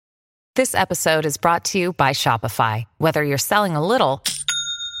This episode is brought to you by Shopify. Whether you're selling a little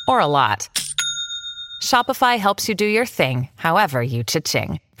or a lot, Shopify helps you do your thing, however you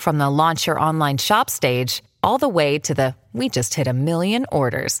cha-ching. From the launch your online shop stage, all the way to the we just hit 1 million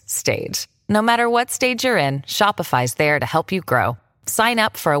orders stage. No matter what stage you're in, Shopify's there to help you grow. Sign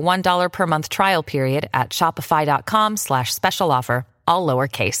up for a $1 per month trial period at shopify.com/special offer, all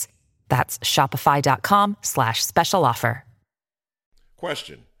lowercase. That's shopify.com/special offer.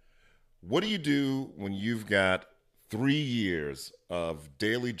 Question: what do you do when you've got 3 years of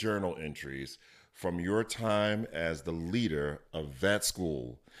daily journal entries from your time as the leader of that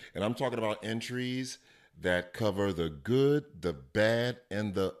school? And I'm talking about entries that cover the good, the bad,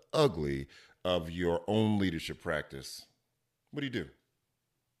 and the ugly of your own leadership practice. What do you do?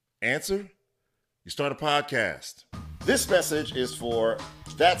 Answer: you start a podcast. This message is for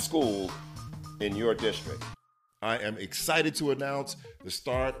that school in your district. I am excited to announce the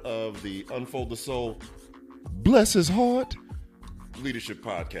start of the Unfold the Soul, Bless His Heart Leadership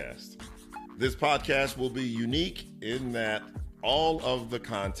Podcast. This podcast will be unique in that all of the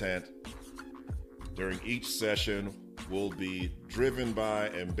content during each session will be driven by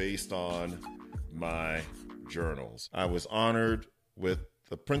and based on my journals. I was honored with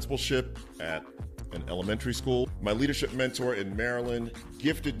the principalship at an elementary school. My leadership mentor in Maryland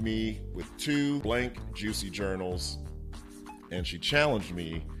gifted me with 2 blank juicy journals, and she challenged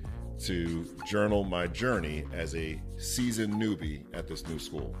me to journal my journey as a seasoned newbie at this new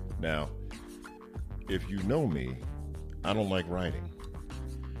school. Now, if you know me, I don't like writing.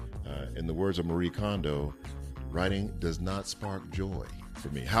 In the words of Marie Kondo, writing does not spark joy for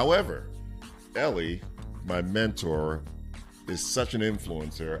me. However, Ellie, my mentor, is such an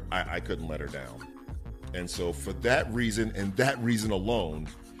influencer, I couldn't let her down. And so for that reason and that reason alone,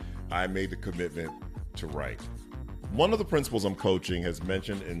 I made the commitment to write. One of the principals I'm coaching has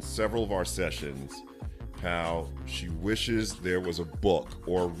mentioned in several of our sessions how she wishes there was a book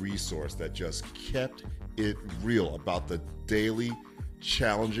or a resource that just kept it real about the daily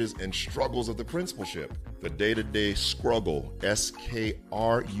challenges and struggles of the principalship. The day-to-day scruggle, S-K-R-U-G-G-L-E,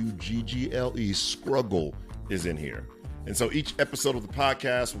 scruggle is in here. And so each episode of the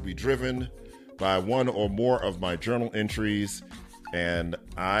podcast will be driven by one or more of my journal entries, and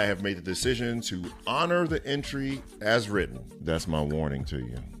I have made the decision to honor the entry as written. That's my warning to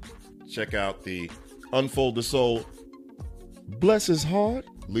you. Check out the Unfold the Soul, Bless His Heart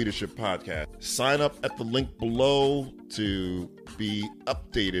Leadership Podcast. Sign up at the link below to be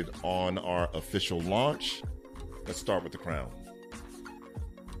updated on our official launch. Let's start with the crown.